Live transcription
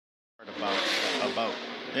about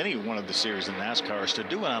any one of the series in NASCAR is to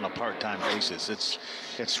do it on a part-time basis.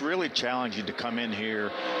 It's really challenging to come in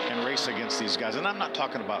here and race against these guys. And I'm not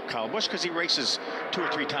talking about Kyle Busch, because he races 2 or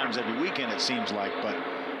 3 times every weekend, it seems like. But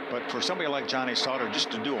for somebody like Johnny Sauter, just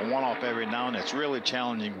to do a one-off every now and then, it's really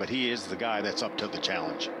challenging. But he is the guy that's up to the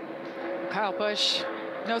challenge. Kyle Busch,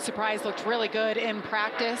 no surprise, looked really good in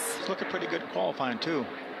practice. He's looking pretty good qualifying too.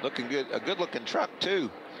 Looking good, a good-looking truck too.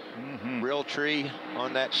 Real tree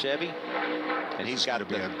on that Chevy, and he's got to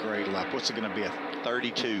be a great lap. What's it going to be? A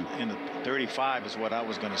 32. In the 35 is what I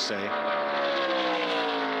was going to say.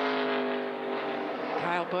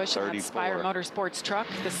 Kyle Busch on Spire Motorsports truck.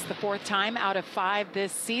 This is the 4th time out of 5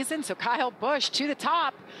 this season. So Kyle Busch to the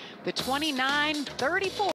top, the 29-34.